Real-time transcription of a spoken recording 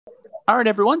All right,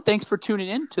 everyone. Thanks for tuning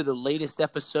in to the latest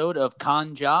episode of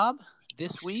Con Job.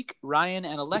 This week, Ryan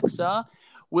and Alexa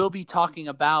will be talking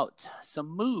about some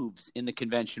moves in the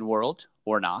convention world,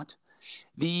 or not,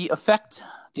 the effects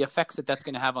that's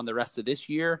going to have on the rest of this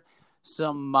year,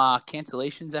 some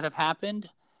cancellations that have happened,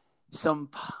 some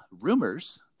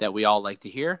rumors that we all like to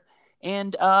hear,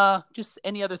 and just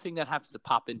any other thing that happens to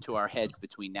pop into our heads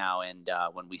between now and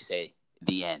when we say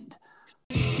the end.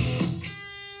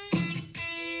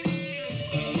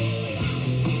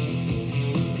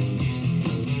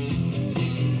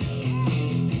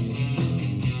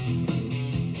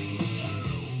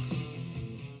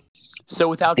 So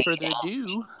without further ado,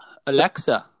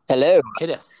 Alexa, hello, hit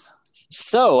us.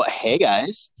 So, hey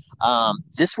guys,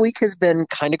 this week has been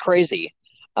kind of crazy.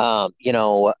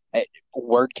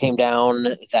 Word came down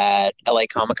that LA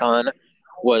Comic Con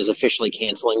was officially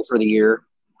canceling for the year.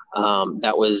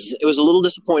 It was a little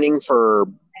disappointing for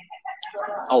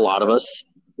a lot of us.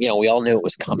 We all knew it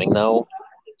was coming though.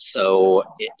 So,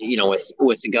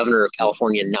 with the governor of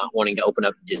California not wanting to open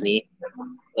up Disney,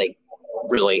 like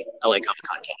really, LA Comic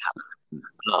Con can't happen.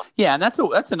 Yeah, and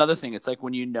that's another thing. It's like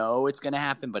when you know it's going to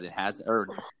happen, but it hasn't, or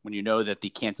when you know that the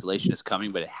cancellation is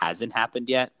coming, but it hasn't happened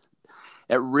yet.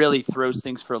 It really throws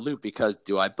things for a loop because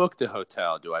do I book the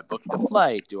hotel? Do I book the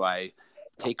flight? Do I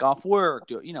take off work?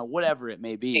 Whatever it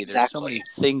may be. Exactly. There's so many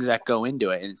things that go into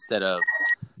it, and instead of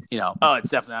oh, it's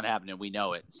definitely not happening. We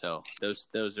know it. So those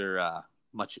are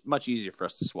much easier for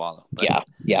us to swallow. But.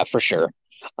 Yeah, for sure.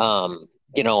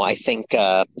 I think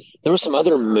there were some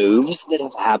other moves that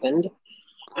have happened.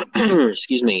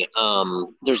 Excuse me.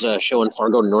 There's a show in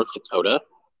Fargo, North Dakota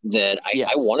that I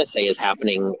want to say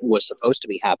was supposed to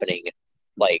be happening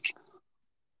like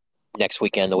next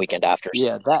weekend, the weekend after.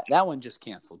 Yeah, that one just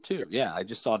canceled too. Yeah, I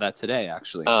just saw that today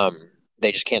actually.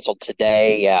 They just canceled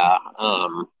today. Yeah.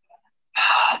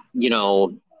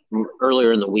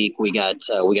 Earlier in the week we got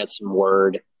some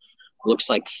word. Looks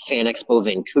like Fan Expo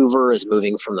Vancouver is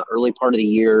moving from the early part of the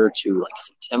year to like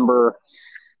September.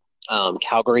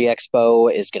 Calgary Expo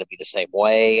is going to be the same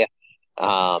way.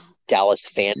 Dallas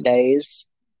Fan Days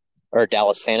or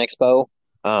Dallas Fan Expo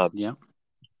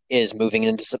is moving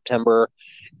into September,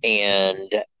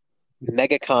 and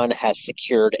MegaCon has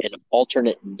secured an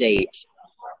alternate date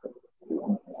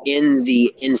in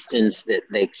the instance that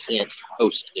they can't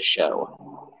host the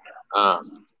show.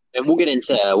 And we'll get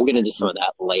into some of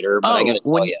that later, but I got to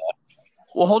tell you.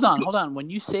 Well, hold on. When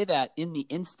you say that in the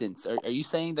instance, are you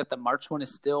saying that the March one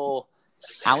is still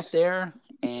out there?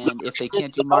 And if they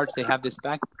can't do March, they have this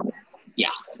back? Yeah.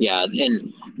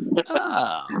 And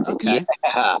okay.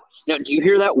 Yeah. Now, do you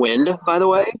hear that wind, by the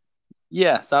way?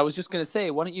 Yes, I was just going to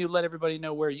say, why don't you let everybody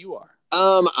know where you are?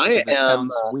 It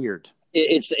sounds weird.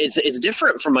 It's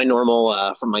different from my normal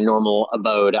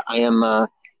abode. I am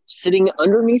sitting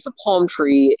underneath a palm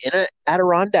tree in an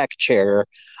Adirondack chair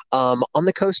on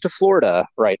the coast of Florida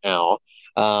right now,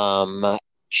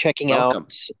 checking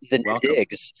out the new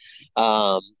digs.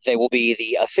 They will be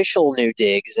the official new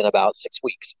digs in about 6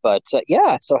 weeks. But so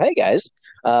hey guys,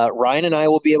 Ryan and I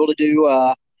will be able to do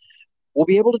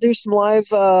some live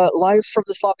from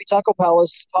the Sloppy Taco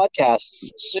Palace podcasts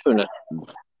soon.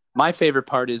 My favorite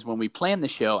part is when we plan the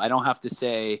show, I don't have to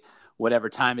say whatever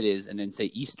time it is and then say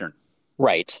Eastern.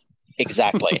 Right.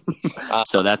 Exactly.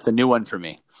 So that's a new one for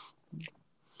me.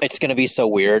 It's going to be so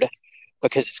weird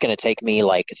because it's going to take me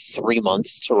like 3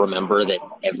 months to remember that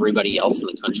everybody else in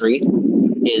the country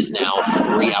is now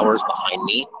 3 hours behind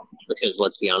me because,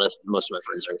 let's be honest, most of my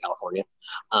friends are in California.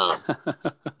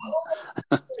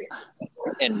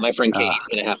 And my friend Katie's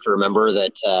going to have to remember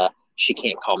that she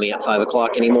can't call me at 5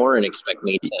 o'clock anymore and expect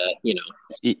me to,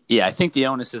 Yeah, I think the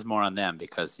onus is more on them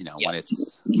because, when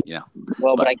it's,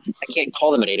 Well, but I can't call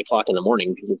them at 8 o'clock in the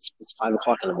morning because it's 5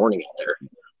 o'clock in the morning out there.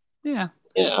 Yeah.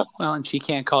 Yeah. Well, and she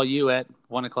can't call you at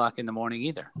 1 o'clock in the morning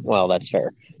either. Well, that's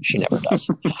fair. She never does.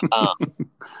 I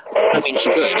mean,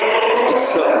 she could.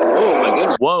 It's so. Oh my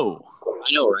goodness. Whoa.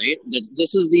 I know, right?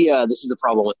 This is the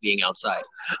problem with being outside.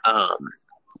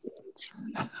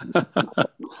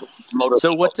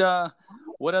 So what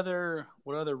other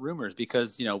rumors?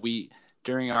 Because we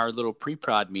during our little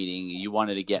pre-prod meeting, you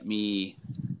wanted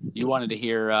to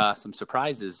hear some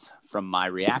surprises from my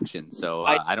reaction. So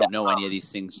I don't know any of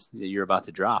these things that you're about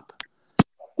to drop.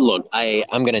 Look,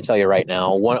 I'm going to tell you right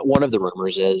now. One of the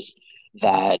rumors is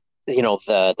that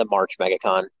the March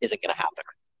MegaCon isn't going to happen.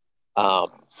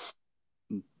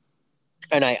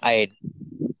 And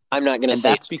I'm not going to say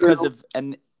that's because of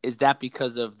is that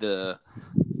because of the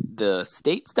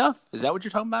state stuff? Is that what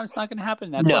you're talking about? It's not going to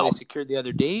happen. That's why they secured the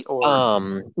other date, or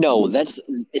no?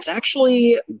 It's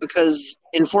actually because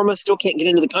Informa still can't get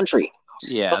into the country.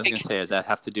 Yeah, I was going to say, does that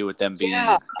have to do with them being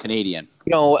Canadian?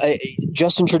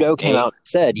 Justin Trudeau came out and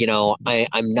said,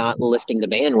 I'm not lifting the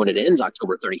ban when it ends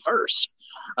October 31st,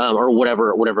 or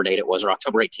whatever date it was, or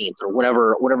October 18th, or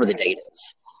whatever the date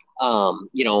is.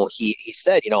 He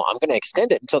said, I'm going to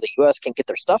extend it until the U.S. can get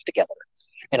their stuff together.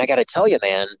 And I got to tell you,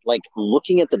 man, like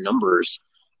looking at the numbers,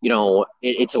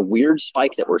 it's a weird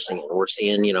spike that we're seeing. We're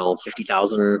seeing,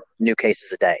 50,000 new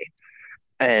cases a day.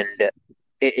 And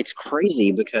it's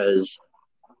crazy because,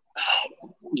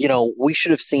 we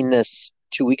should have seen this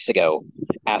 2 weeks ago.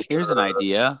 Here's an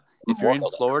idea. If you're in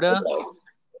Florida,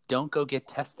 don't go get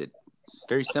tested.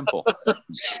 Very simple.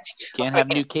 Can't have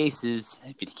new cases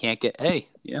if you can't get. Hey,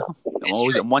 I'm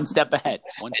always one step ahead.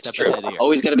 One step ahead here.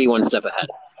 Always got to be one step ahead.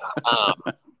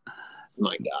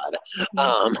 My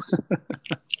God.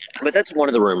 But that's one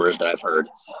of the rumors that I've heard.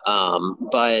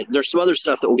 But there's some other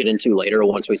stuff that we'll get into later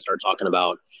once we start talking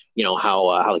about,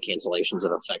 how the cancellations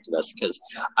have affected us. Because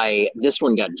this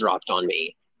one got dropped on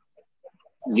me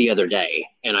the other day,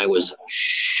 and I was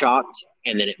shocked.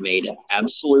 And then it made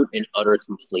absolute and utter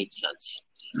complete sense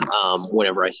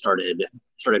whenever I started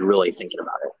really thinking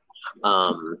about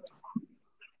it.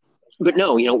 But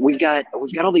no, we've got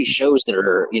all these shows that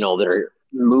are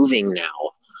moving now.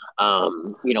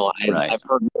 I've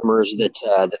heard rumors that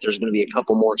there's going to be a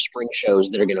couple more spring shows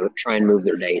that are going to try and move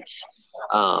their dates.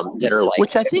 That are like,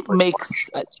 which I think makes.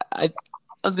 I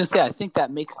was going to say, I think that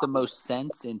makes the most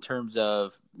sense in terms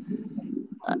of.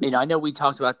 I know we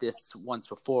talked about this once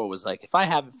before. Was like, if I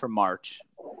have it for March,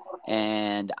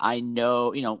 and I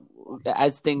know,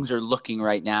 as things are looking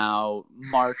right now,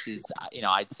 March is,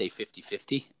 I'd say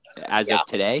 50-50 as of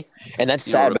today. And that's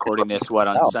sad. Recording this,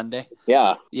 on Sunday?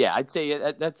 Yeah. Yeah, I'd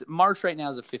say that's March right now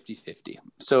is a 50-50.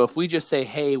 So if we just say,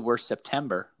 hey, we're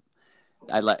September,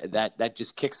 that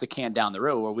just kicks the can down the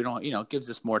road where we don't, it gives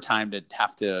us more time to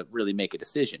have to really make a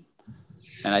decision.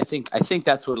 And I think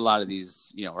that's what a lot of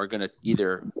these, are going to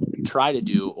either try to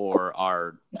do or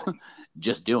are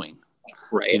just doing.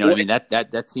 Right. You know what I mean?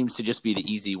 That seems to just be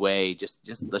the easy way. Just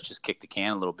let's just kick the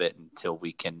can a little bit until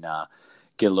we can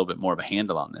get a little bit more of a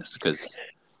handle on this, because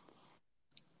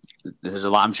there's a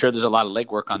lot. I'm sure there's a lot of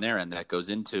legwork on their end that goes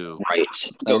into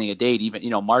planning a date. Even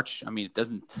March. I mean, it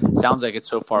doesn't sounds like it's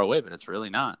so far away, but it's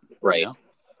really not. Right.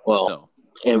 Well,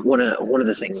 and one of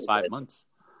the things 5 months.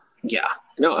 Yeah.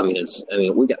 No, I mean,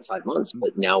 we got 5 months,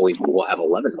 but now we'll have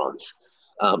 11 months.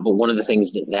 But one of the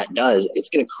things that does, it's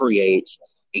going to create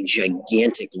a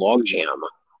gigantic logjam.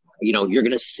 You're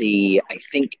going to see, I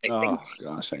think. Oh,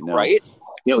 gosh, I know. Right?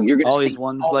 You're going to see all these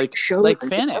ones like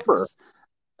FanX.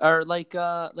 Or like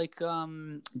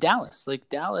Dallas. Like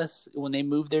Dallas, when they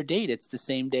move their date, it's the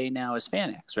same day now as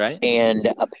FanX, right?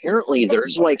 And apparently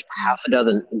there's like half a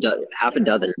dozen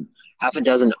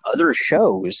other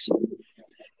shows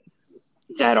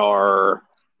that are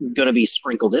going to be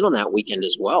sprinkled in on that weekend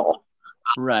as well.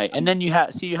 Right. And then you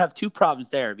have two problems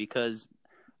there, because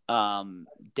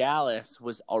Dallas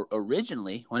was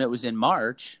originally, when it was in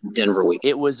March, Denver week.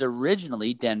 It was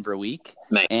originally Denver week.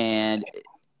 May. And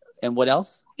what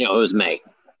else? It was May.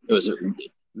 It was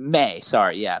May.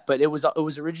 Sorry, yeah, but it was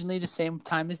originally the same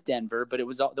time as Denver, but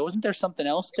wasn't there something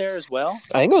else there as well?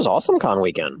 I think it was AwesomeCon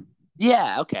weekend.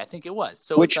 Yeah. Okay, I think it was.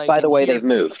 So which, by the way, they've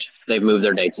moved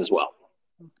their dates as well.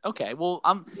 Okay. Well,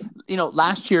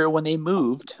 last year when they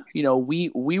moved,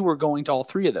 we were going to all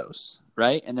three of those,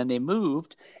 right? And then they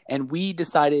moved, and we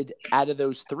decided out of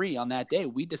those three on that day,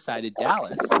 we decided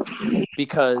Dallas,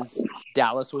 because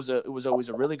Dallas was always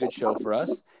a really good show for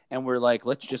us. And we're like,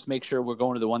 let's just make sure we're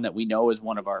going to the one that we know is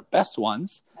one of our best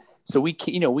ones. So we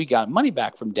got money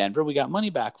back from Denver. We got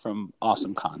money back from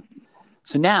AwesomeCon.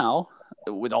 So now,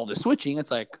 with all the switching, it's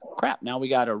like, crap, now we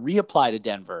got to reapply to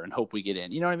Denver and hope we get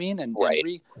in. You know what I mean? And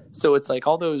so it's like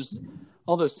all those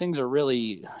things are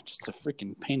really just a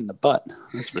freaking pain in the butt.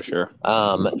 That's for sure.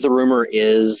 The rumor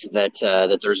is that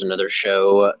there's another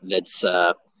show that's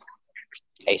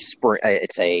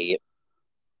it's a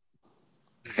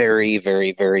very,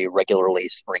 very, very regularly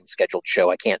spring scheduled show.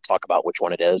 I can't talk about which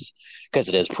one it is because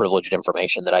it is privileged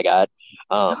information that I got.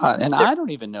 And I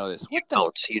don't even know this. You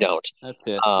don't. That's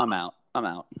it. I'm out.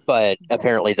 But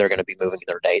apparently they're going to be moving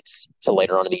their dates to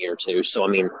later on in the year too. So I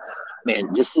mean,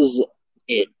 man, this is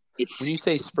it. It's when you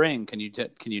say spring, can you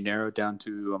narrow it down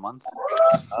to a month?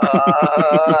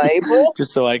 April.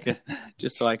 just so I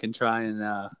can try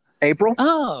and. April.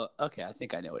 Oh, okay. I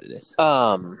think I know what it is.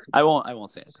 I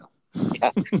won't say it though.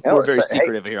 Yeah. We're very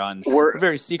secretive here we're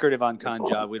very secretive on Con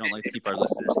Job. We don't like to keep our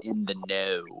listeners in the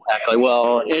know. Exactly.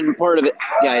 Well, and part of it,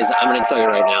 guys, I'm going to tell you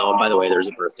right now, by the way, there's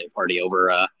a birthday party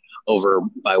over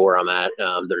by where I'm at.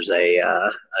 There's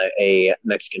a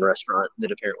Mexican restaurant that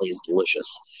apparently is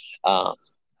delicious. Um,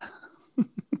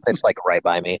 it's like right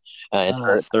by me.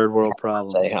 Third world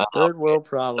problems. Third world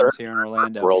problems here in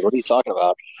Orlando. World, what are you talking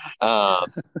about?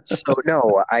 So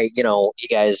no, you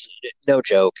guys, no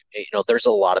joke. There's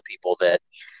a lot of people that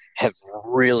have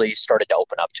really started to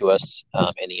open up to us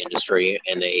in the industry,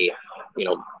 and you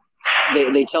know,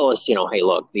 they tell us, hey,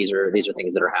 look, these are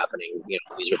things that are happening.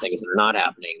 These are things that are not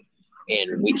happening,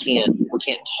 and we can't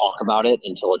talk about it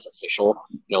until it's official.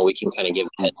 We can kind of give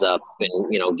heads up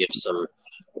and give some,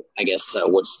 I guess,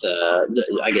 what's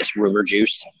I guess rumor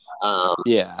juice.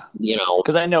 Yeah,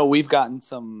 because I know we've gotten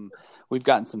some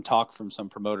talk from some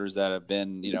promoters that have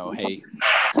been, hey,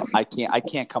 I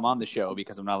can't come on the show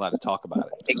because I'm not allowed to talk about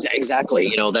it.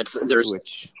 Exactly. There's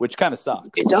which kind of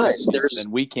sucks. It does.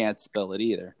 And we can't spell it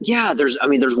either. Yeah, there's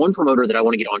one promoter that I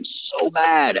want to get on so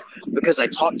bad because I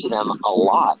talk to them a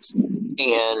lot,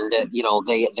 and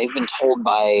they've been told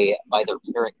by their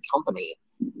parent company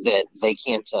that they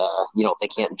can't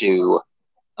do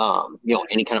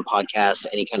any kind of podcast,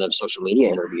 any kind of social media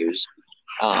interviews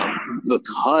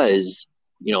because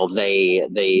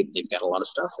they've got a lot of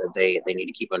stuff that they need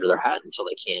to keep under their hat until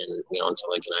they can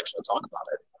actually talk about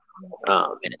it.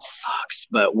 And it sucks,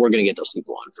 but we're gonna get those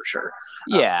people on for sure.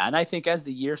 Yeah, and I think as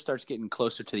the year starts getting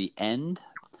closer to the end,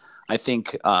 I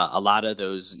think a lot of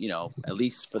those, at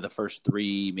least for the first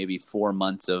 3, maybe 4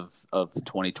 months of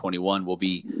 2021, will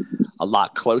be a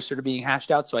lot closer to being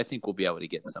hashed out. So I think we'll be able to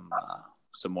get some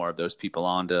more of those people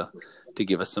on to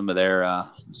give us some of their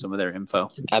info.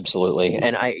 Absolutely.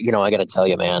 And I got to tell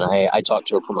you, man, I talked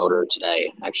to a promoter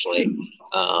today, actually,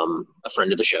 a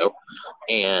friend of the show,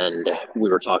 and we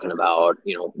were talking about,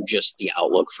 just the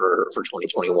outlook for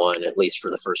 2021, at least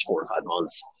for the first 4 or 5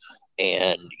 months.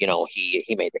 And,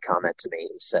 he made the comment to me,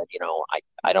 he said,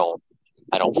 I don't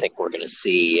think we're going to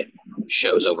see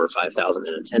shows over 5,000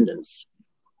 in attendance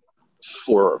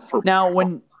for now,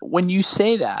 when you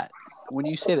say that,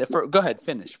 go ahead,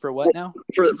 finish. For what now?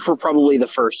 For probably the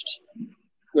first,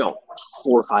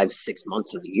 4, 5, 6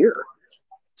 months of the year.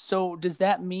 So does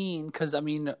that mean, because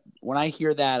when I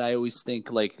hear that, I always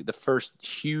think like the first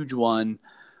huge one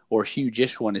or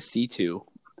huge-ish one is C2.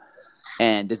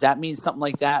 And does that mean something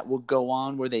like that will go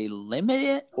on where they limit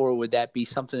it, or would that be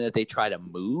something that they try to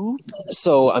move?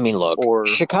 So, look,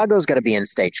 Chicago's got to be in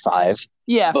stage 5.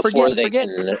 Yeah, before forget.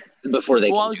 I was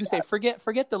going to say,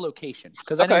 forget the location,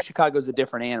 because I know Chicago's a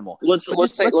different animal. Let's say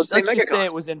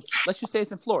MegaCon. Let's just say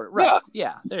it's in Florida. Right.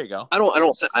 Yeah, there you go. I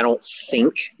don't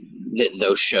think that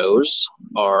those shows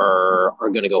are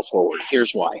going to go forward.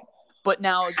 Here's why. But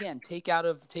now again, take out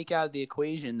of the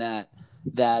equation that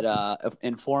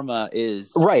Informa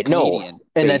is right. Canadian, no,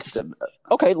 and that's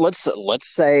okay. Let's say, let's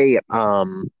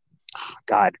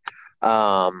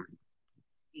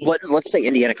say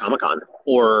Indiana Comic-Con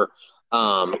or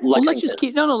Lexington.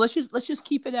 Well, let's just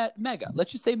keep it at Mega.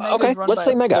 Let's just say Mega is run by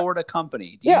a Florida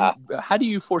company. How do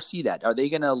you foresee that? Are they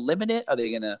going to limit it? Are they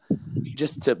going to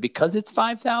because it's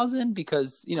 5,000?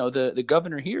 Because the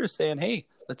governor here is saying, hey,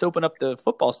 let's open up the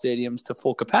football stadiums to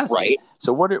full capacity. Right.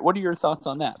 So what are your thoughts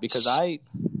on that? Because I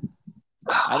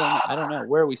don't know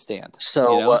where we stand.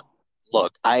 So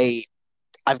look,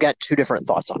 I've got 2 different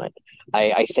thoughts on it.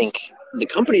 I think the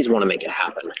companies want to make it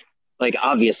happen. Like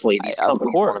obviously these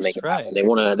companies want to make it happen. They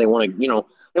want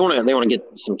to get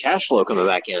some cash flow coming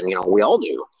back in. We all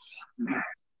do.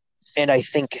 And I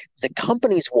think the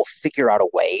companies will figure out a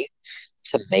way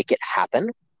to make it happen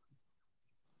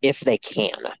if they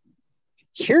can.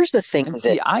 Here's the thing.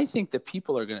 I think the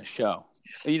people are going to show.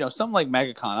 Something like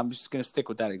MegaCon, I'm just going to stick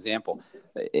with that example.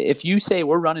 If you say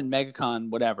we're running MegaCon,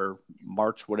 whatever,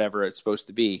 March, whatever it's supposed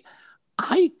to be,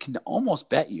 I can almost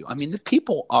bet you. The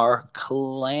people are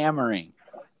clamoring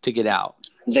to get out.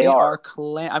 They are.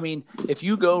 If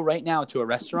you go right now to a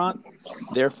restaurant,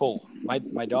 they're full.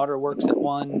 My daughter works at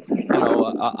one,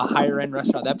 a higher end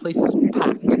restaurant. That place is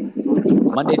packed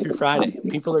Monday through Friday.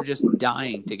 People are just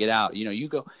dying to get out. You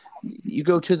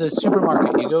go to the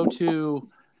supermarket, you go to,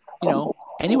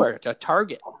 anywhere, to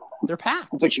Target, they're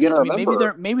packed. But you got to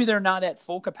remember, maybe they're not at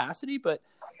full capacity, but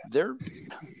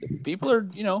people are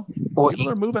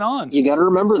moving on. You got to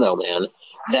remember though, man,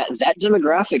 that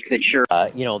demographic that you're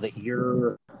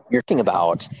thinking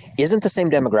about isn't the same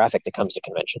demographic that comes to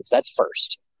conventions. That's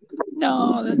first.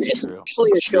 No, that's true.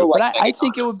 Especially a show like I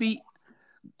think it would be.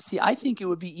 See, I think it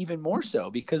would be even more so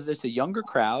because there's a younger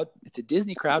crowd. It's a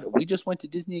Disney crowd. We just went to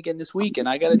Disney again this week, and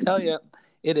I got to tell you,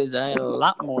 it is a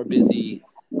lot busier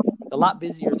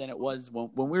than it was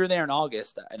when we were there in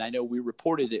August. And I know we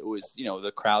reported it was,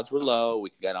 the crowds were low.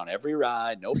 We could get on every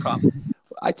ride, no problem.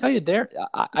 I tell you,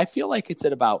 I feel like it's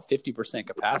at about 50%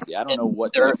 capacity. I don't know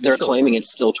what they're claiming.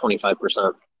 It's still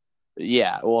 25%.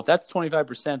 Yeah, well, if that's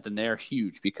 25%, then they're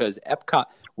huge because Epcot.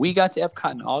 We got to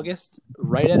Epcot in August,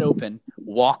 right at open.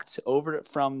 Walked over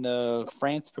from the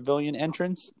France Pavilion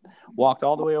entrance, walked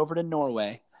all the way over to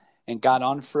Norway, and got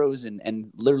on Frozen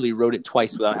and literally rode it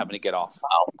twice without having to get off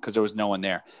because there was no one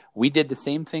there. We did the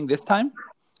same thing this time.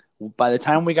 By the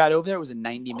time we got over there, it was a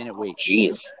 90-minute wait.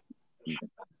 Jeez.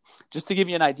 Just to give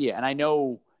you an idea, and I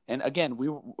know, and again,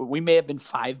 we may have been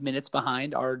 5 minutes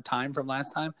behind our time from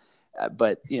last time.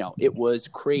 But, it was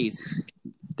crazy.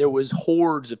 There was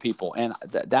hordes of people. And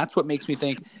that's what makes me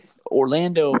think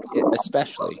Orlando,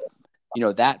 especially,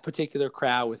 that particular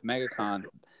crowd with MegaCon,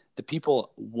 the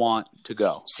people want to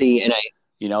go. See, and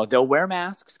they'll wear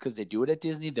masks because they do it at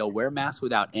Disney. They'll wear masks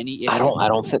without any issue. I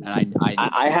don't think.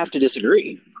 I have to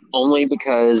disagree. Only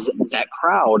because that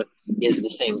crowd is the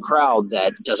same crowd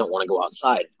that doesn't want to go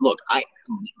outside. Look,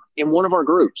 in one of our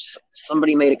groups,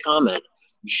 somebody made a comment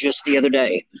just the other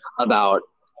day about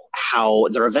how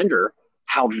they're a vendor,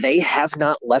 how they have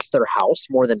not left their house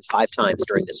more than 5 times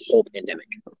during this whole pandemic.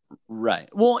 Right.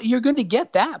 Well, you're going to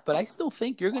get that, but I still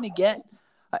think you're going to get,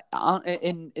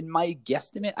 in my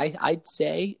guesstimate, I'd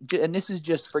say, and this is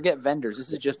just, forget vendors,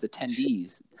 this is just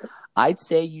attendees. I'd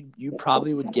say you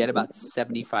probably would get about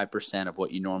 75% of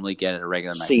what you normally get at a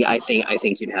regular night. See, I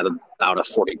think you'd have about a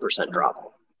 40% drop.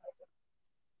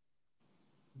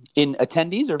 In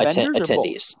attendees or vendors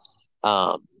attendees.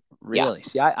 Or both? Really?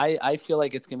 Yeah. See, I feel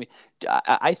like it's going to be –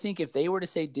 I think if they were to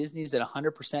say Disney's at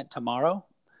 100% tomorrow,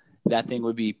 that thing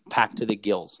would be packed to the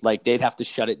gills. Like they'd have to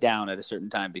shut it down at a certain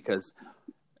time because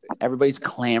everybody's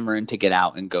clamoring to get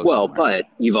out and go somewhere. But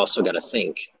you've also got to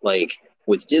think, like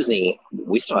with Disney,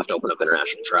 we still have to open up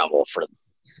international travel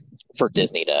for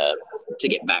Disney to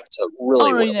get back to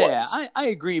really what it was. Yeah, I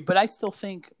agree, but I still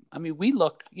think – I mean, we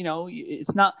look,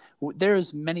 it's not –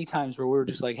 there's many times where we're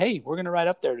just like, hey, we're going to ride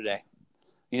up there today.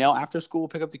 After school, we'll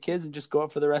pick up the kids and just go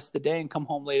out for the rest of the day and come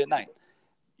home late at night.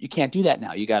 You can't do that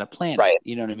now. You got to plan right. it.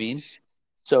 You know what I mean?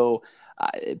 So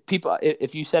people,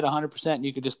 if you said 100% and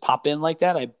you could just pop in like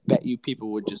that, I bet you people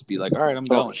would just be like, all right, I'm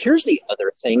going. Here's the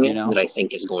other thing that I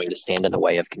think is going to stand in the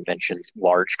way of conventions,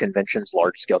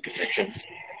 large-scale conventions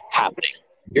happening.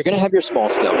 You're going to have your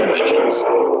small-scale conventions.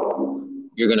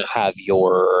 You're going to have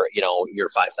your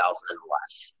 5,000 and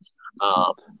less.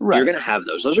 Right. You're going to have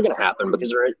those. Those are going to happen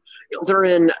because they're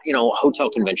in hotel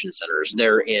convention centers.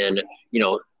 They're in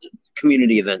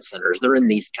community event centers. They're in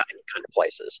these kind of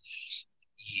places.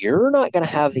 You're not going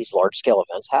to have these large scale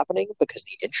events happening because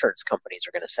the insurance companies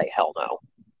are going to say hell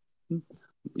no.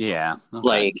 Yeah, okay.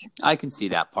 Like I can see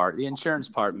that part. The insurance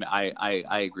part, I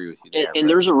agree with you there. And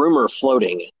there's a rumor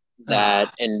floating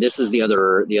that, and this is the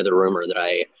other rumor that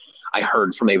I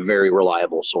heard from a very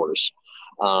reliable source.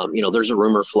 There's a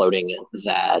rumor floating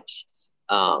that,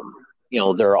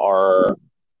 there are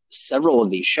several of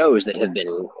these shows that have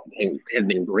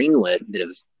been greenlit that have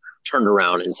turned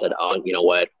around and said, oh, you know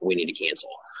what, we need to cancel.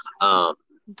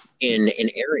 In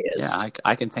areas. Yeah,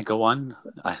 I can think of one.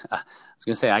 I was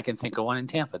going to say I can think of one in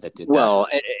Tampa that did that. Well,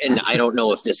 and I don't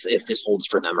know if this holds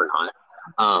for them or not.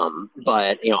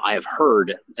 But I have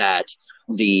heard that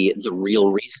the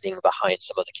real reasoning behind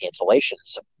some of the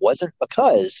cancellations wasn't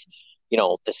because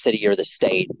the city or the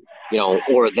state,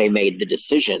 or they made the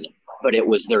decision, but it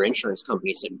was their insurance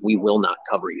company said, we will not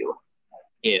cover you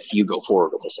if you go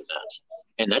forward with this event.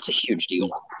 And that's a huge deal.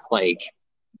 Like,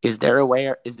 is there a way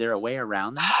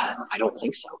around that? I don't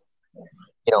think so.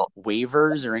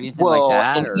 Waivers or anything like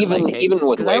that? Or even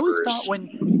with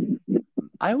waivers.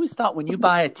 I always thought when you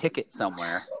buy a ticket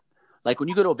somewhere, like when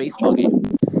you go to a baseball game,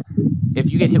 if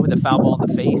you get hit with a foul ball in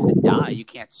the face and die, you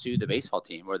can't sue the baseball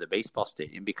team or the baseball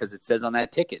stadium because it says on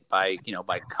that ticket by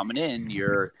coming in,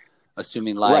 you're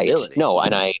assuming liability. Right. No,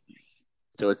 and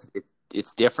so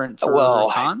it's different for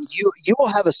cons? You will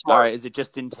have a smart. All right, is it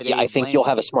just in today's I think you'll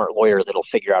have a smart lawyer that'll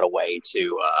figure out a way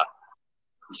to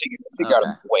figure out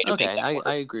a way to make that work.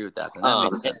 I agree with that. That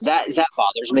makes sense. That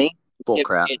bothers me. Bull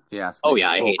crap. Yes. Oh yeah,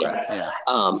 I hate it. Yeah.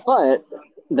 But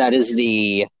that is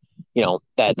the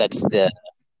that's the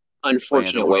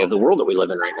unfortunate way of the world that we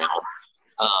live in right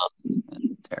now.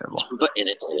 Terrible. But and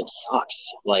it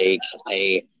sucks. Like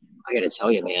I got to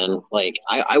tell you, man. Like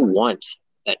I want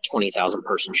that 20,000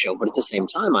 person show, but at the same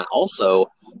time, I also,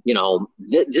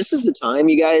 this is the time,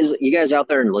 you guys out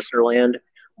there in listener land,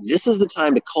 this is the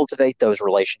time to cultivate those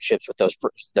relationships with those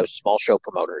small show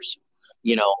promoters.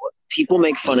 People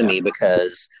make fun of me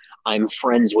because I'm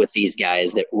friends with these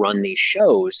guys that run these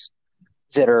shows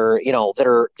that are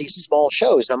these small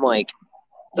shows. And I'm like,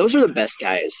 those are the best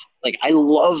guys. Like I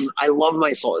love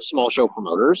my small show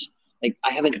promoters. Like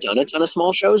I haven't done a ton of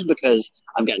small shows because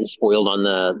I've gotten spoiled on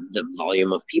the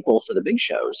volume of people for the big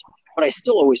shows. but I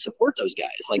still always support those guys.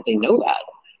 Like, they know that.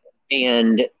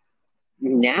 And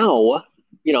now,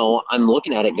 I'm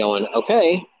looking at it going,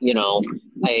 okay,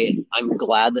 I'm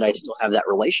glad that I still have that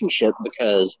relationship,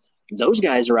 because those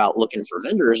guys are out looking for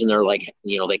vendors, and they're like,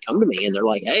 they come to me and they're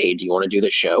like, hey, do you want to do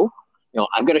this show?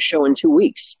 I've got a show in 2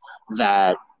 weeks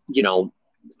that,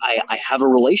 I have a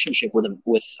relationship with a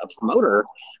promoter,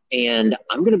 and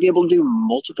I'm going to be able to do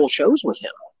multiple shows with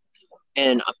him.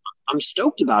 And I'm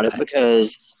stoked about it,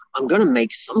 because I'm going to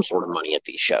make some sort of money at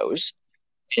these shows,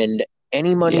 and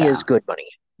any money is good money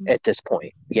at this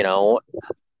point, I know.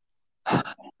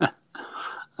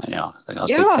 It's like, I'll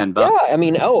take $10. Yeah. I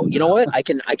mean, you know what? I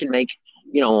can make,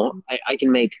 I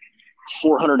can make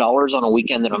 $400 on a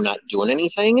weekend that I'm not doing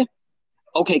anything.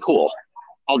 Okay, cool.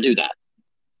 I'll do that.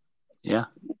 Yeah.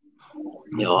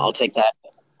 I'll take that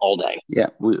all day. Yeah.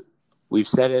 We've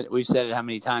said it how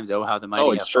many times? Oh, how the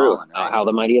mighty it's true. fallen. Right? How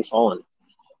the mighty have fallen.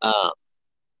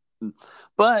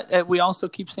 But we also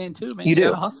keep saying too, man, you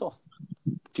gotta hustle.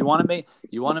 If you want to make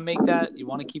that, you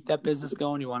want to keep that business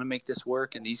going, you want to make this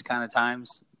work in these kind of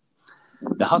times,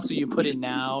 the hustle you put in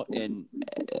now and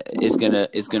is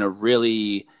gonna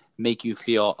really make you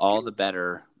feel all the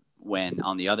better when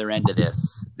on the other end of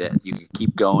this, that you can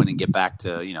keep going and get back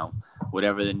to,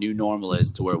 whatever the new normal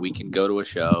is, to where we can go to a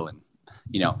show and,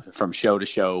 from show to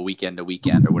show, weekend to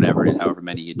weekend, or whatever it is, however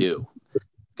many you do.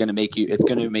 It's going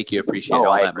to make you appreciate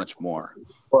all that much more.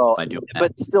 Well,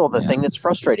 but still, the thing that's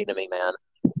frustrating to me, man,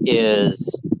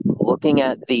 is looking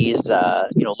at these,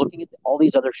 looking at all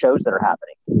these other shows that are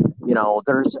happening.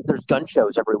 There's gun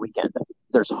shows every weekend.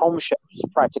 There's home shows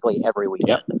practically every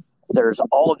weekend. Yep. There's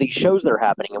all of these shows that are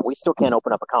happening, and we still can't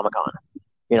open up a Comic-Con.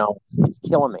 It's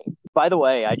killing me. By the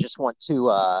way, I just want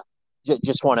to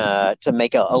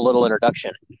make a little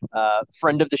introduction.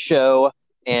 Friend of the show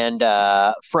and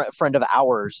friend of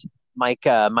ours, Mike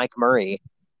Murray,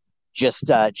 just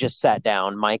sat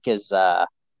down. Mike is the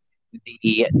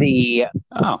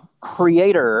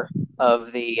creator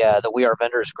of the We Are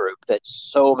Vendors group that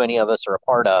so many of us are a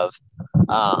part of.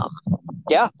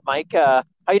 Mike, how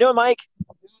you doing, Mike?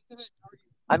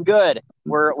 I'm good.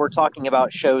 We're talking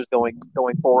about shows going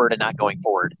forward and not going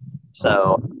forward,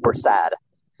 so we're sad.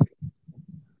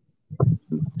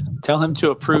 Tell him to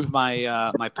approve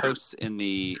my my posts in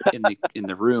the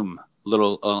room a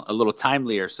little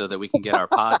timelier, so that we can get our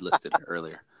pod listed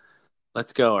earlier.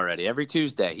 Let's go already. Every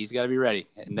Tuesday, he's got to be ready.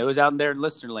 And those out there in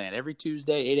listener land, every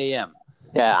Tuesday, 8 a.m.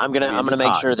 Yeah, I'm gonna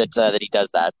make sure that he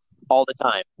does that all the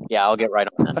time. Yeah, I'll get right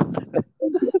on that.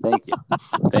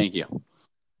 Thank you.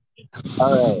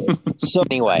 All right. So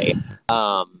anyway,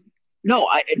 I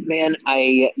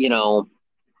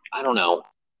don't know.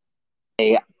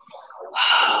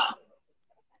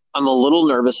 I'm a little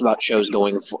nervous about shows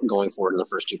going forward in the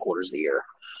first 2 quarters of the year.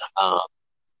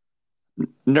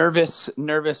 Nervous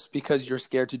because you're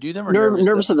scared to do them, or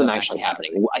nervous of them actually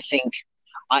happening. I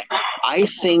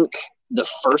think the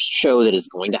first show that is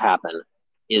going to happen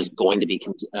is going to be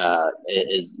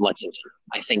is Lexington.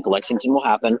 I think Lexington will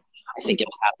happen. I think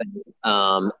it'll happen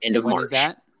end of March. When is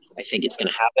that? I think it's going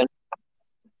to happen.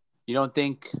 You don't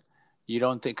think?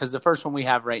 Because the first one we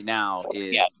have right now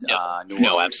is New Orleans.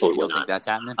 No, absolutely you don't not. Think that's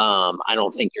happening? I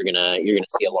don't think you're gonna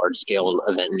see a large scale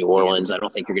event in New Orleans. I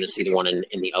don't think you're gonna see the one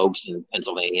in the Oaks in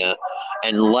Pennsylvania,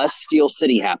 unless Steel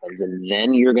City happens, and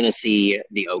then you're gonna see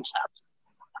the Oaks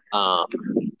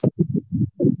happen.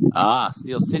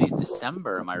 Steel City's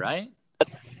December. Am I right?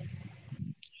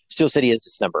 Steel City is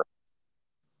December.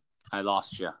 I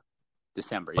lost you.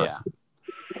 December,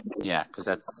 yeah, because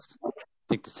that's. I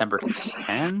think December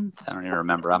 10th. I don't even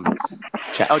remember.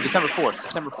 December 4th.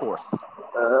 December 4th.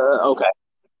 Okay.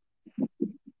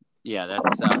 Yeah,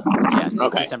 that's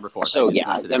okay. December 4th. So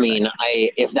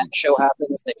if that show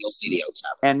happens, then you'll see the Oaks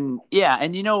happen.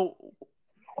 And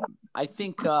I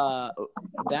think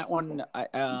that one.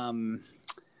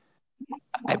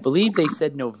 I believe they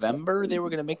said November they were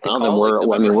going to make the call.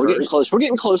 We're getting close. We're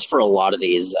getting close for a lot of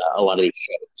these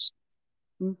shows.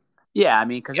 Yeah, I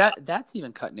mean, because that's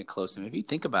even cutting it close. I mean, if you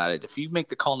think about it, if you make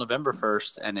the call November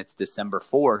 1st and it's December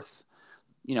 4th,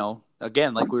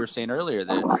 again, like we were saying earlier,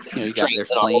 there's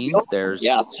planes, there's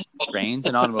trains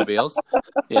and automobiles.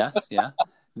 Yes, yeah.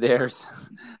 There's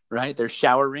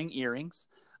shower ring earrings.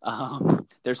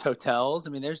 There's hotels. I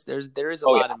mean, there is a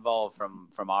lot involved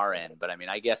from our end, but I mean,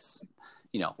 I guess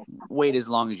wait as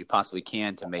long as you possibly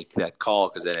can to make that call,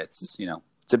 because then it's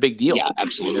it's a big deal. Yeah,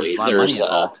 absolutely. I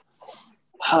don't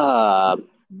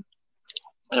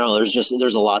know.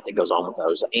 There's a lot that goes on with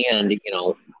those, and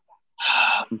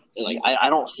like I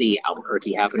don't see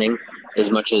Albuquerque happening as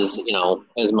much as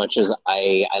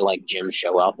I like Jim's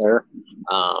show out there.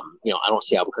 I don't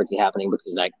see Albuquerque happening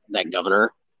because that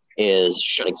governor is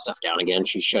shutting stuff down again.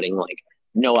 She's shutting like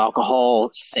no alcohol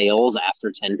sales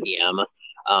after 10 p.m.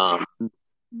 Um,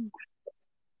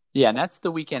 Yeah, and that's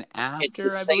the weekend it's after, the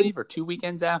I same. believe, or 2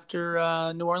 weekends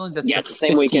after New Orleans. That's Yeah, the it's the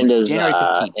same 15th, weekend January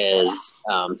 15th, as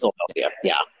Philadelphia.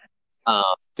 Yeah. Um,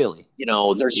 Philly.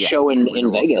 there's a Yeah, show in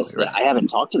Wizard World Vegas Philly, that right? I haven't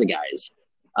talked to the guys.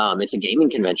 It's a gaming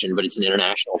convention, but it's an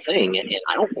international thing, and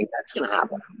I don't think that's going to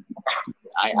happen.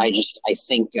 I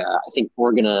think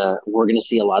we're gonna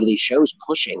see a lot of these shows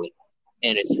pushing,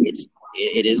 and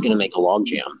it is gonna make a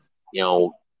logjam.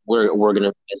 We're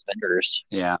gonna as vendors.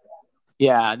 Yeah,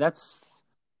 yeah, that's.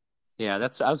 I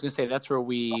was gonna say that's where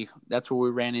we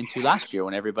ran into last year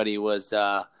when everybody was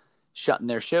shutting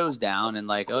their shows down and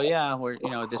like, oh yeah, we're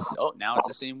this. Oh, now it's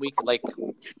the same week. Like,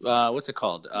 what's it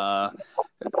called?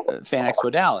 Fan Expo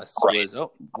Dallas Right. was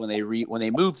when they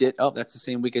moved it. Oh, that's the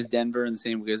same week as Denver and the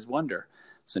same week as Wonder.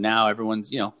 So now everyone's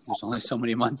there's only so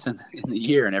many months in the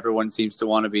year, and everyone seems to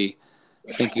want to be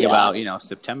thinking about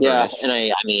September-ish. Yeah, and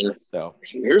I mean, So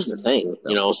here's the thing.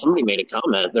 Somebody made a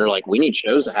comment. They're like, we need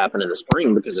shows to happen in the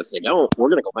spring because if they don't, we're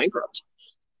gonna go bankrupt.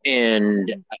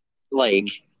 And like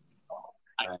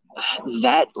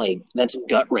that's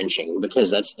gut wrenching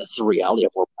because that's the reality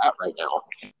of where we're at right now.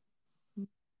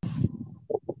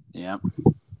 yeah.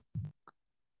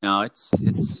 No, it's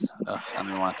I don't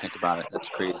even want to think about it. That's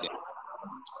crazy.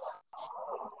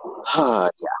 Yeah.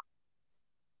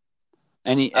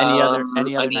 Any other I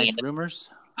mean, nice rumors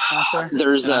out there?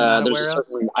 There's a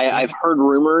certain I've heard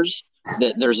rumors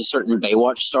that there's a certain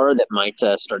Baywatch star that might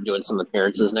start doing some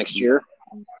appearances next year.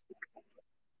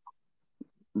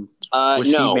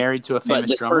 Was no, she married to a famous but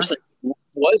this drummer? person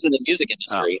was in the music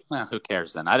industry. Oh, well, who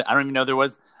cares then? I don't even know there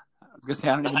was. I was gonna say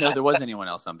I don't even know there was anyone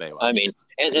else on Baywatch. I mean,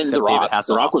 and Except The Rock. David Hasselhoff.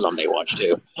 The Rock was on Baywatch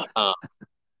too.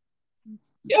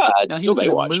 Yeah, it's No, still he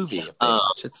was Baywatch. in a movie of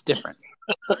Baywatch. It's different.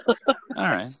 All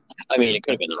right. I mean, it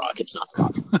could have been The Rock. It's not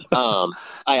The Rock.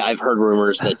 I've heard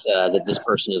rumors that this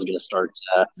person is going to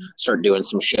start doing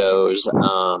some shows.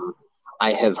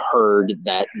 I have heard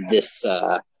that this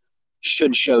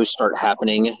should shows start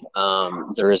happening.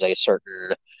 There is a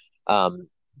certain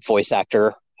voice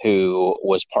actor who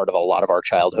was part of a lot of our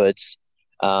childhoods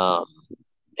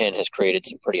and has created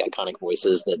some pretty iconic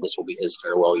voices. That this will be his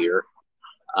farewell year.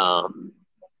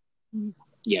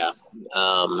 Yeah.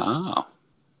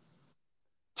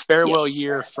 Farewell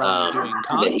year from doing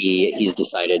cons? That he's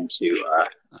decided to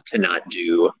not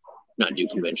do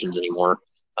conventions anymore,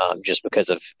 just because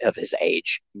of his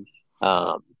age.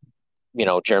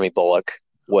 Jeremy Bullock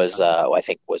was I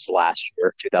think was last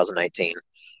year, 2019.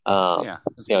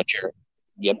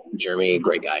 Jeremy,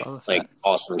 great guy,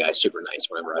 awesome guy, super nice.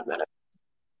 Whenever I've met him.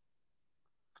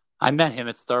 I met him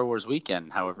at Star Wars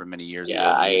Weekend, however many years ago.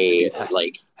 Yeah, I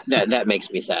like that. That makes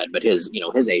me sad, but his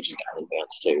age has gotten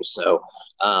advanced too. So,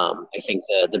 I think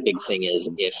the big thing is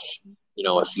if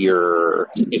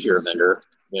you're a vendor,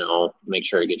 make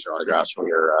sure to get your autographs from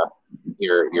your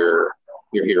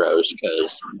heroes,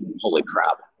 because holy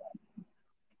crap,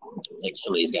 like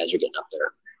some of these guys are getting up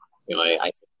there. I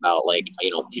think about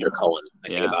Peter Cullen. I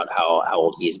think about how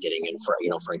old he's getting, and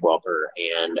Frank Welker,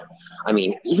 and I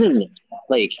mean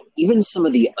even some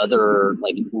of the other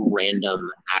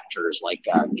random actors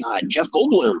Jeff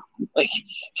Goldblum,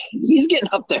 he's getting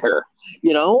up there.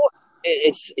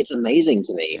 It's amazing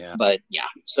to me. Yeah. But yeah,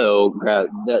 so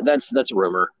that's a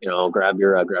rumor. Grab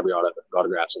your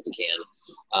autographs if you can.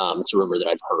 It's a rumor that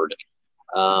I've heard.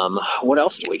 What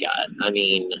else do we got? I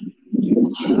mean.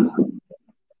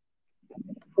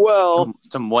 Well,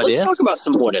 let's talk about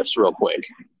some what ifs real quick.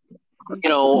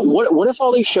 What if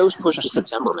all these shows push to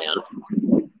September, man?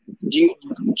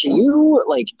 Can you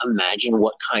imagine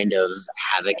what kind of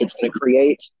havoc it's going to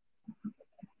create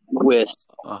with?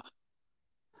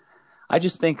 I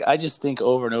just think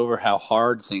over and over how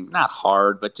hard not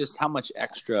hard, but just how much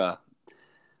extra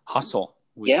hustle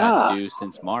we've had to do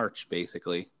since March,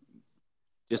 basically,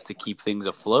 just to keep things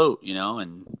afloat,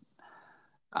 and.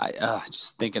 I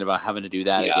just thinking about having to do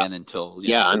that again until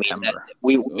September.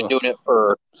 We've been doing it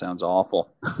for. Sounds awful.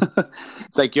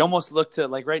 It's like you almost look to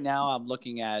right now. I'm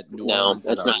looking at New Orleans.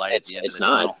 No, it's not. Light It's at the end of the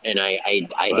not. tunnel. And I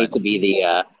hate to be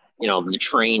the the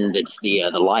train that's the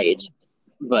light,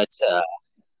 but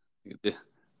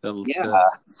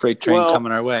the freight train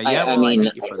coming our way. Yeah, I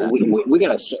mean, we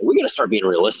gotta start being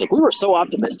realistic. We were so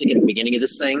optimistic at the beginning of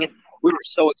this thing. We were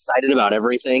so excited about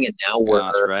everything, and now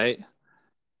we're right.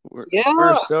 We're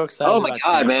so excited. Oh my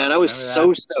god, man! I was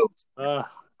so stoked.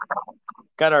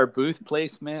 Got our booth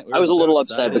placement. I was a little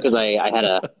upset because I had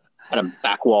a had a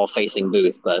back wall facing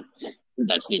booth, but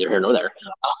that's neither here nor there.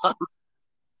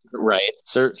 Right.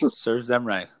 Serves them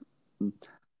right.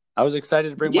 I was excited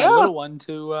to bring my little one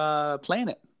to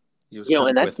Planet.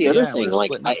 And that's the other thing.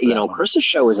 Like, Chris's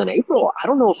show is in April. I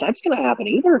don't know if that's going to happen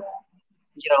either.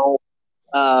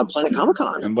 Planet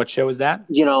Comic-Con. And what show is that?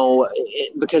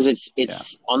 Because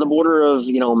it's on the border of,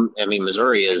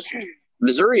 Missouri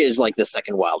is like the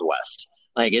second Wild West.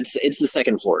 Like it's the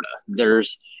second Florida.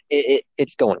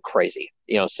 It's going crazy.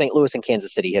 St. Louis and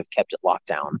Kansas City have kept it locked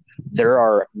down. There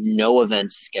are no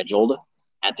events scheduled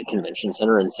at the convention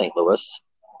center in St. Louis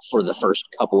for the first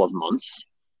couple of months.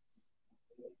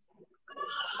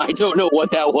 I don't know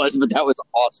what that was, but that was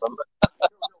awesome.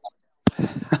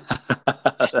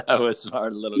 That was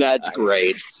smart little That's guy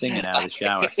great. Singing out of the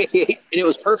shower. And it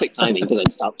was perfect timing because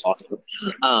I'd stopped talking.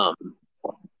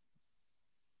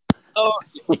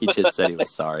 He just said he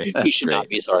was sorry. He should not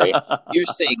be sorry. You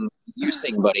sing,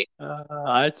 buddy.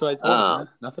 That's what I thought.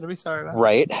 Nothing to be sorry about.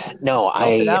 Right? No,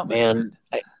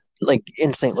 like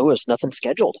in St. Louis, nothing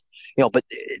scheduled. But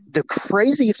the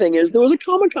crazy thing is there was a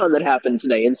Comic-Con that happened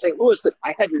today in St. Louis that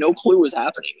I had no clue was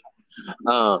happening.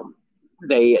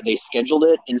 They scheduled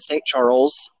it in St.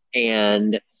 Charles,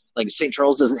 and like St.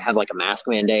 Charles doesn't have like a mask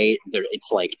mandate.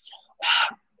 It's like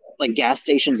gas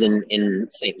stations in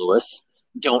St. Louis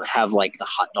don't have like the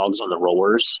hot dogs on the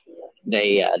rollers.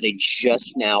 They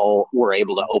just now were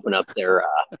able to open up their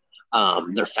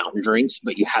fountain drinks,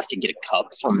 but you have to get a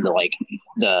cup from the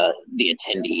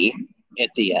attendee at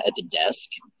the desk,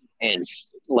 and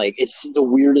like it's the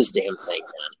weirdest damn thing,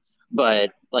 man.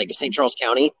 But like St. Charles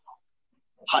County,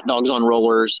 hot dogs on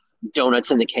rollers,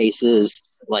 donuts in the cases,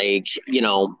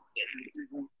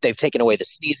 they've taken away the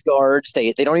sneeze guards.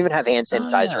 They don't even have hand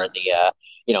sanitizer in the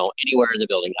anywhere in the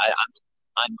building.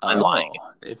 I'm lying.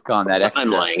 They've gone that extra.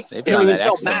 I'm lying. They don't even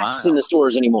sell masks in the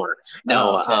stores anymore.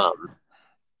 No,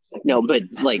 no, but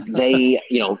like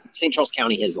St. Charles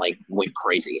County has went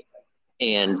crazy,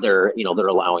 and they're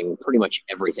allowing pretty much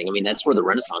everything. I mean, that's where the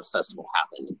Renaissance Festival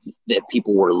happened, that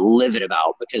people were livid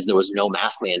about because there was no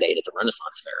mask mandate at the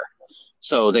Renaissance Fair.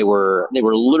 So they were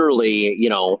literally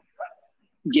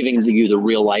giving you the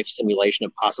real life simulation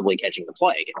of possibly catching the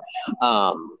plague.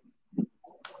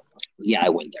 Yeah, I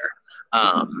went there.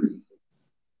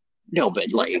 No, but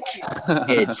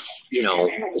it's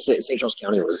St. Charles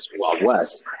County was Wild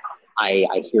West.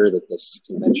 I hear that this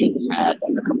convention had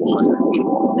a couple hundred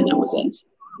people, and that was it,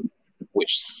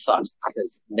 which sucks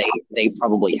because they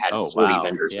probably had 40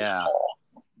 vendors in the hall.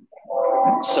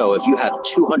 So if you have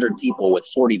 200 people with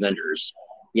 40 vendors,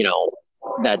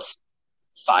 that's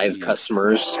 5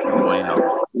 customers.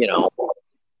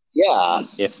 Yeah.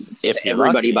 If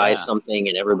everybody buys something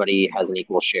and everybody has an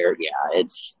equal share,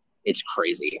 it's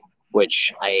crazy.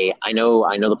 Which I know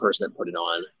the person that put it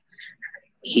on.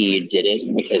 He did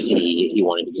it because he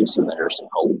wanted to give some vendors some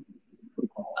hope.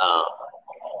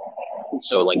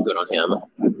 So good on him.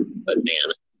 But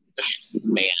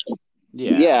man.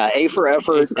 Yeah. A for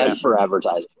effort, F for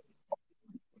advertising.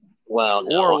 Well,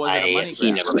 no,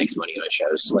 he never makes money on his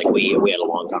shows. We had a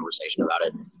long conversation about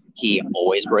it. He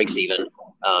always breaks even.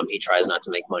 He tries not to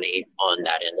make money on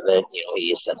that end of it.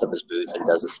 He sets up his booth and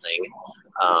does his thing.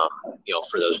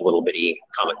 For those little bitty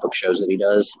comic book shows that he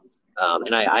does.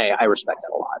 And I respect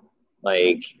that a lot.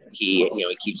 He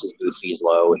keeps his booth fees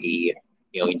low. He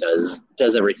does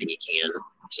everything he can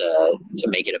to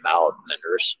make it about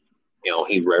vendors.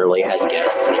 He rarely has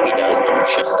guests, and if he does,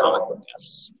 it's just comic book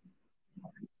guests.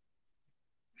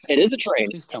 It is a train.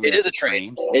 It is a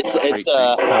train. It's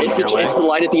the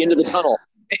light at the end of the tunnel.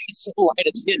 It's the light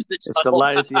at the end of the tunnel. It's the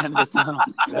light at the end of the tunnel.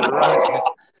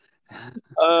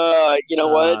 You know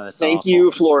what? Thank awful. You,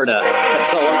 Florida.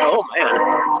 That's all. Oh man,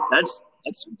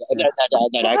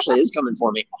 that actually is coming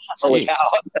for me. Holy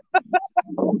cow!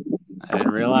 I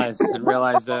didn't realize the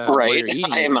right. What you're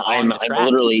eating I'm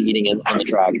literally eating it on the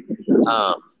track.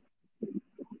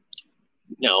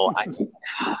 No, I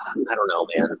don't know,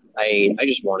 man. I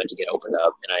just wanted to get opened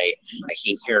up, and I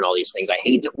hate hearing all these things. I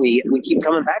hate that we keep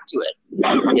coming back to it.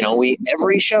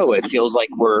 Every show it feels like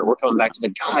we're coming back to the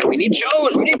God. We need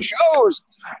shows.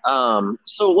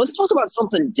 So let's talk about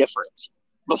something different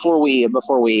before we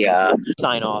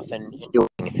sign off and do.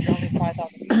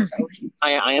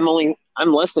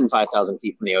 I'm less than 5,000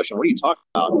 feet from the ocean. What are you talking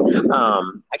about?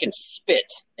 I can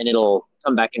spit and it'll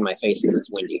come back in my face because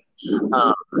it's windy.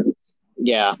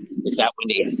 Yeah, it's that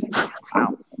windy.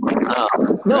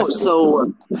 No,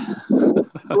 so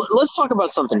let's talk about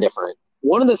something different.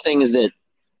 One of the things that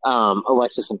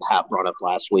Alexis and Pat brought up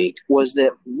last week was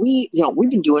that we've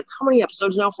been doing how many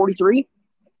episodes now? 43?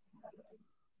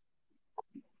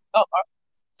 Oh,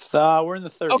 So we're in the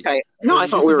 30s. Okay. No, I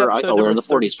thought we were in the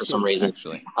 40s for some reason.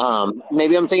 Actually.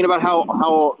 Maybe I'm thinking about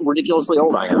how ridiculously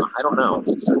old I am. I don't know.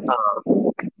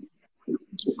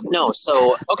 No,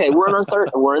 so okay, we're in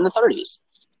the 30s.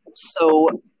 So,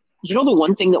 the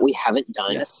one thing that we haven't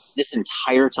done this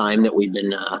entire time that we've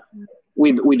been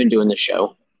doing this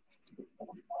show,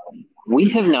 we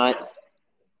have not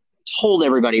told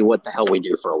everybody what the hell we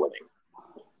do for a living.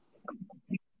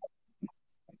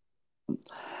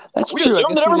 That's we true.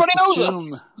 assume that everybody knows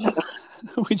us.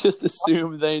 We just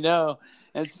assume they know.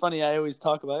 And it's funny, I always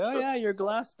talk about, oh yeah, your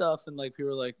glass stuff, and like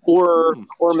people are like, or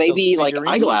maybe like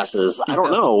eyeglasses. I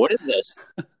don't know. What is this?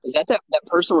 Is that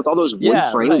person with all those wood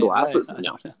frame glasses? Right.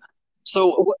 No.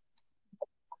 So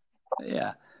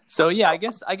yeah. So yeah, I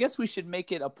guess we should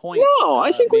make it a point. No,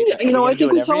 I think we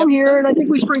tell them here, and I think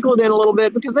we sprinkle it in a little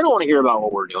bit because they don't want to hear about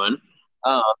what we're doing.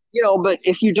 But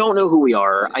if you don't know who we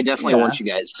are, I definitely want you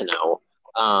guys to know.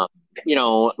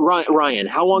 Ryan,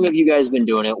 how long have you guys been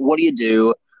doing it? What do you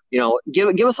do?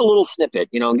 Give us a little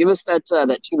snippet. Give us that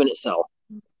 2-minute sell.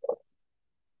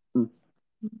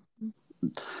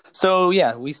 So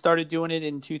yeah, we started doing it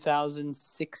in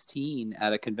 2016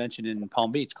 at a convention in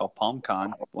Palm Beach called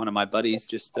PalmCon. One of my buddies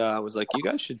just was like, "You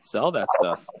guys should sell that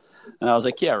stuff," and I was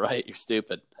like, "Yeah, right. You're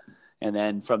stupid." And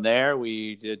then from there,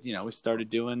 we did. We started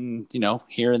doing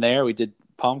here and there. We did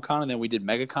PalmCon, and then we did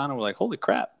MegaCon, and we're like, "Holy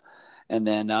crap!" And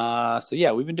then,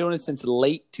 we've been doing it since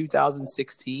late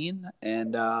 2016.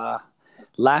 And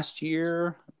last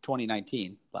year,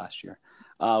 2019,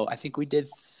 I think we did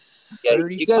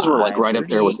 35, you guys were like right up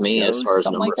there with me as far as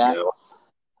numbers go.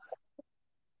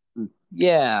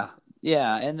 Yeah.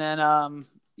 And then,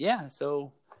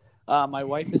 so my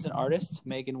wife is an artist,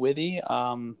 Megan Withy.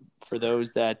 For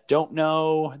those that don't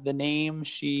know the name,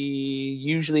 she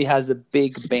usually has a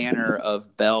big banner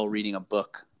of Belle reading a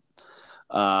book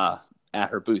at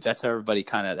her booth. That's everybody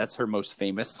that's her most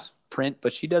famous print,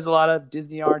 but she does a lot of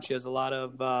Disney art. She has a lot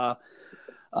of,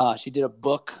 she did a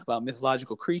book about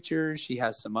mythological creatures. She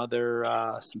has some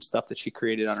other, some stuff that she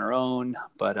created on her own,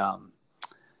 but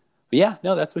yeah,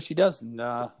 no, that's what she does.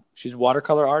 And, she's a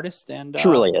watercolor artist, and she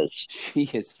really is. She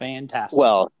is fantastic.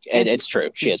 Well, and it's true.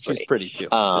 She's pretty too.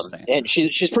 Just saying. And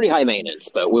she's pretty high maintenance,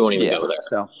 but we won't even go there.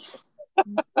 So,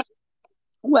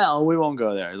 well, we won't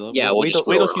go there. Yeah, wait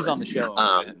till she's on the show.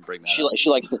 And bring that she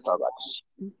likes the Starbucks.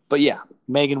 But yeah,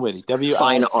 Megan Withy,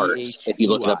 Fine art. If you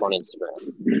look it up on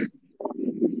Instagram.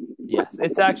 Yes,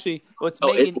 it's actually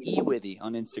Megan E. Withy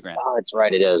on Instagram. Oh, that's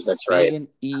right. It is. That's right. Megan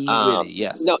E. Withy.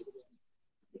 Yes. No.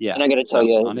 Yeah. And I got to tell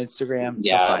you, on Instagram.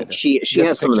 Yeah, she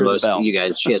has some of the most. You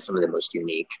guys, she has some of the most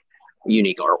unique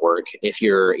artwork. If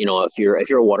you're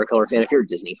a watercolor fan, if you're a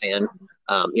Disney fan,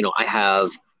 I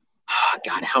have.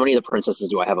 God, how many of the princesses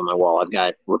do I have on my wall? I've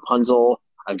got Rapunzel,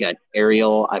 I've got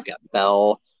Ariel, I've got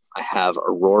Belle, I have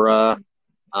Aurora.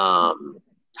 I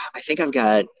think I've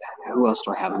got, who else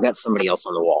do I have? I've got somebody else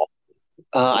on the wall.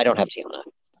 I don't have Tiana.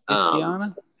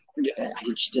 Tiana? I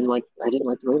just didn't like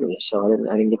the movie, so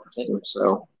I didn't get the thing.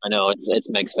 So I know it's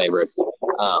Meg's favorite.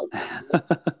 Well,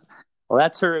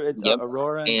 that's her. It's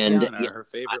Aurora and Tiana are her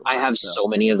favorite. I have so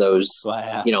many of those.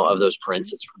 Of those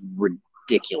prints. It's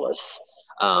ridiculous.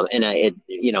 And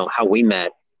how we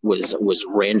met was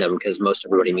random because most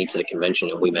everybody meets at a convention,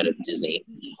 and we met at Disney.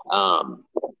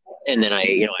 And then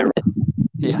I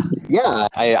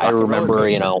remember,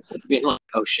 being like,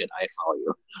 oh shit, I follow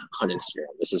you on Instagram.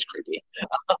 This is creepy.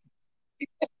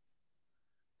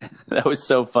 That was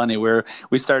so funny.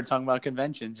 We started talking about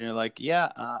conventions, and you're like, yeah,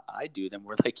 I do them.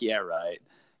 We're like, yeah, right.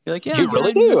 You're like, yeah, you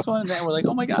really do this one. And we're like,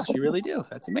 oh my gosh, you really do.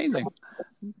 That's amazing.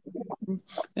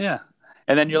 Yeah.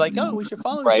 And then you're like, oh, we should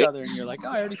follow each other. And you're like, oh,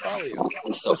 I already follow you.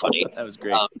 It's so funny. That was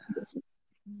great.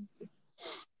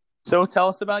 So tell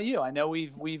us about you. I know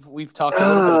we've talked a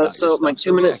little bit about so my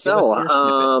 2-minute sell.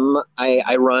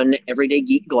 I run Everyday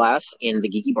Geek Glass in the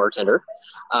Geeky Bartender.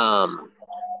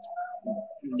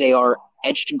 They are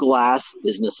etched glass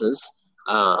businesses.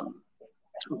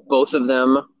 Both of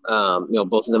them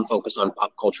focus on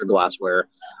pop culture glassware.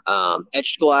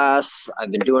 Etched glass,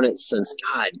 I've been doing it since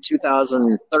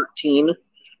 2013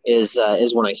 is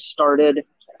when I started.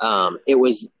 It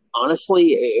was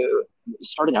honestly, it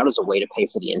started out as a way to pay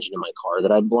for the engine in my car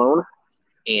that I'd blown,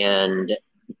 and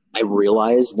I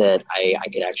realized that I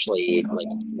could actually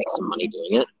make some money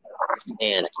doing it,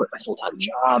 and I quit my full-time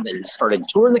job and started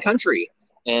touring the country.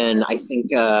 And I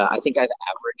think I've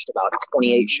averaged about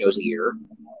 28 shows a year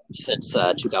since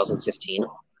 2015.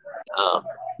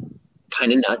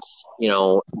 Kind of nuts, being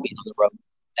on the road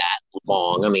that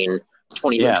long. I mean,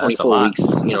 24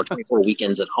 weeks, 24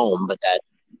 weekends at home, but that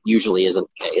usually isn't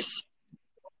the case.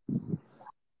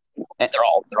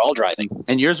 They're all driving.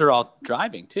 And yours are all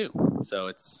driving too. So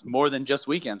it's more than just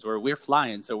weekends where we're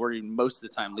flying. So we're most of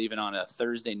the time leaving on a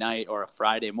Thursday night or a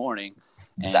Friday morning.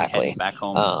 And Exactly. back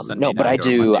home. No, but I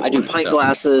do pint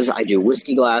glasses. I do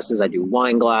whiskey glasses. I do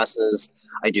wine glasses.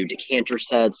 I do decanter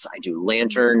sets. I do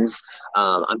lanterns.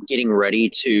 I'm getting ready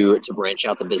to branch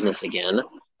out the business again.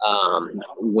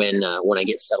 When I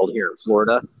get settled here in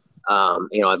Florida,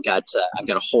 I've got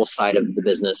a whole side of the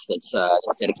business that's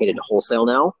dedicated to wholesale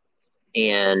now,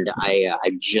 and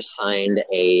I've just signed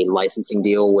a licensing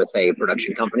deal with a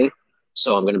production company,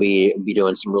 so I'm going to be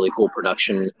doing some really cool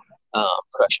production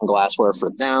glassware for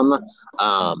them,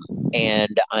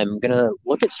 and I'm going to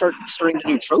look at starting to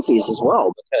do trophies as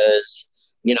well, because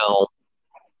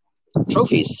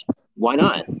trophies, why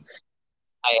not?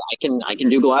 I can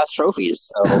do glass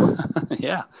trophies. So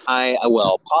yeah. I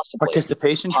will possibly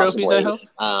participation trophies. I hope.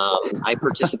 I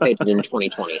participated in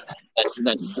 2020.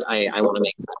 That's I want to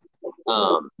make that.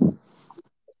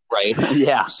 Right.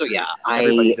 Yeah. So yeah,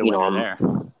 everybody's a winner there.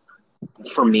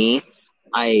 For me,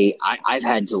 I've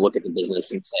had to look at the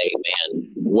business and say,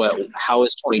 man, how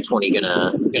is 2020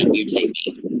 gonna mutate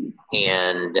me?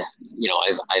 And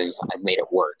I've made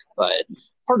it work, but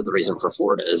part of the reason for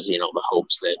Florida is the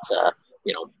hopes that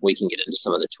we can get into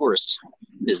some of the tourist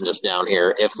business down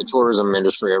here if the tourism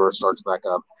industry ever starts back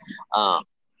up.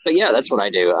 But yeah, that's what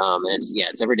I do.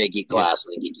 It's Everyday Geek Glass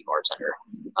and the Geeky Bartender,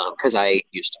 because I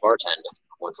used to bartend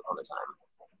once upon a time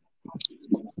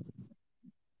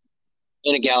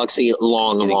in a galaxy a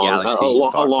long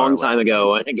time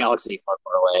ago, in a galaxy far,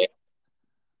 far away.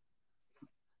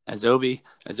 As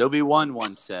Obi-Wan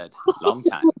once said, long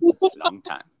time.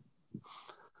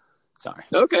 Sorry.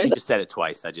 Okay. You just said it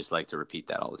twice. I just like to repeat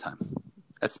that all the time.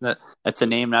 That's a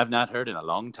name I've not heard in a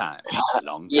long time.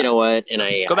 You know what? And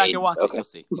go back and watch it. You'll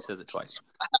see. He says it twice.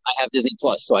 I have Disney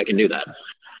Plus, so I can do that.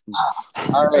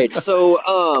 All right. So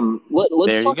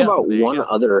let's talk about one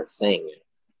other thing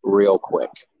real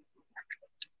quick.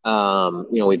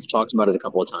 We've talked about it a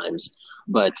couple of times,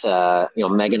 but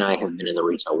Meg and I have been in the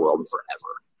retail world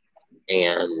forever,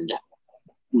 and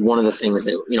one of the things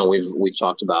that we've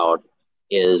talked about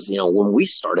is when we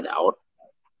started out,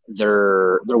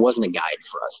 there wasn't a guide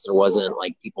for us. There wasn't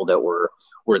like people that were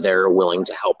there willing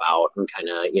to help out and kind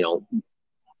of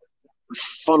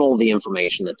funnel the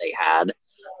information that they had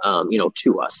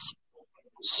to us.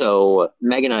 So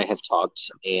Meg and I have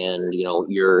talked, and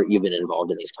you've been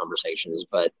involved in these conversations,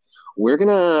 but we're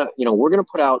gonna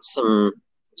put out some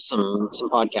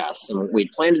podcasts, and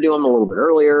we'd planned to do them a little bit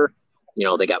earlier.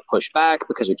 They got pushed back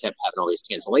because we kept having all these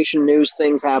cancellation news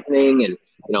things happening, and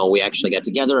we actually got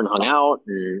together and hung out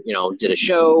and did a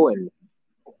show, and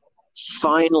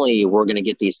finally we're gonna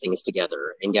get these things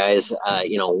together. And guys,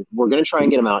 we're gonna try and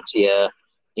get them out to you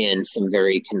in some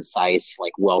very concise,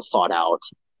 like well thought out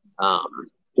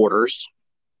orders.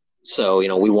 So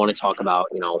we want to talk about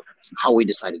how we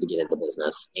decided to get into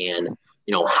business, and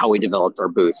how we developed our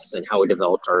booth, and how we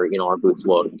developed our our booth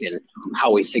look, and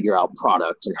how we figure out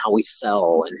product, and how we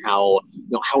sell, and how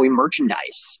we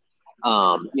merchandise,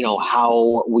 how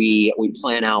we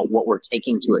plan out what we're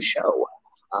taking to a show.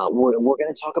 We're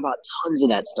going to talk about tons of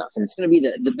that stuff, and it's going to be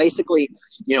the basically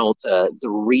the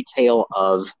retail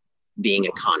of being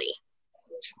a connie,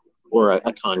 or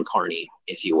a con carny,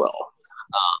 if you will.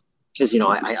 Because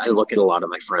I look at a lot of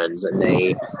my friends, and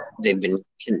they've been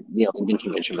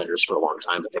convention vendors for a long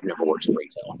time, but they've never worked in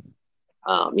retail.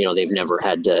 They've never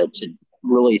had to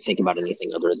really think about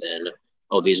anything other than,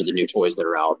 oh, these are the new toys that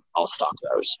are out, I'll stock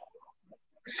those.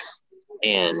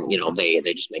 And they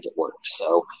just make it work.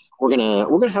 So we're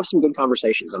gonna have some good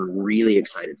conversations. I'm really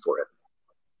excited for it.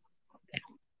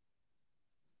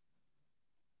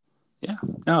 Yeah,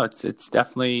 no, it's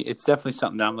definitely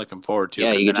something that I'm looking forward to.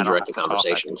 Yeah, you get to direct the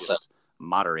conversation, so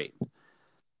moderate,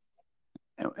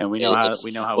 and we know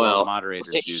how well moderators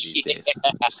do these days.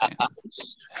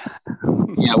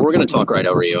 Yeah, we're gonna talk right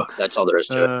over you. That's all there is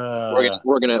to it.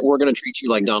 We're gonna treat you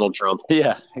like Donald Trump.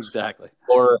 Yeah, exactly.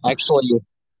 Or actually,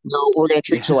 no, we're gonna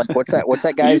treat you like what's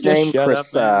that guy's name?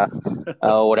 Chris,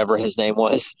 whatever his name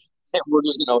was. And we're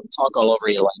just gonna talk all over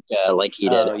you like he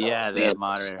did. Oh yeah, that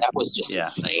was just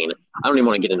insane. I don't even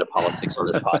want to get into politics on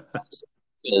this podcast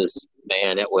because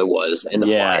it was. And the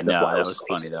fly was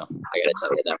funny though. I gotta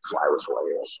tell you, that fly was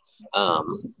hilarious.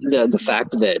 The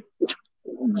fact that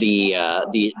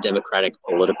the Democratic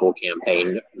political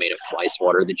campaign made a fly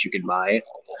swatter that you could buy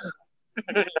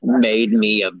made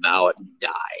me about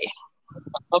die.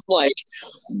 I'm like,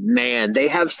 man, they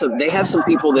have some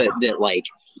people that like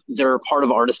they're part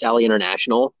of Artist Alley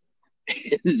International,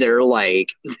 they're like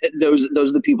those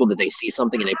are the people that they see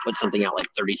something and they put something out like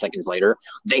 30 seconds later.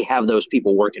 They have those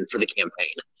people working for the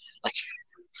campaign. Like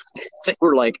they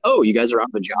were like, "Oh, you guys are out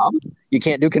of a job? You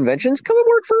can't do conventions? Come and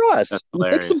work for us.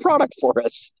 Make some product for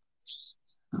us."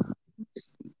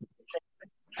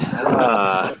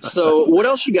 So what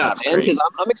else you got, man? Because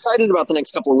I'm excited about the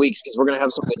next couple of weeks because we're gonna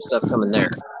have some good stuff coming there.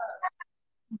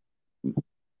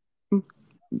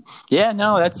 Yeah,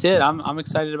 no, that's it. I'm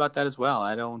excited about that as well.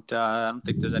 I don't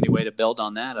think there's any way to build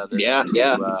on that other than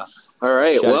to, all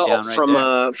right.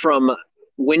 Well, from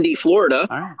windy Florida.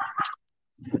 All right.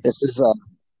 This is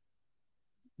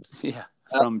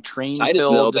from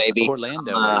Titusville, baby.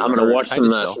 Orlando. I'm gonna watch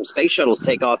some space shuttles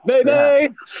take off, baby.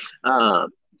 Yeah.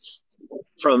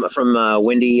 From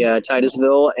windy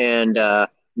Titusville and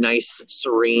nice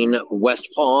serene West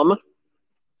Palm.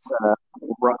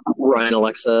 Ryan,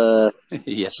 Alexa,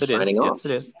 yes, it signing is. off. Yes,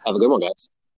 it is. Have a good one, guys.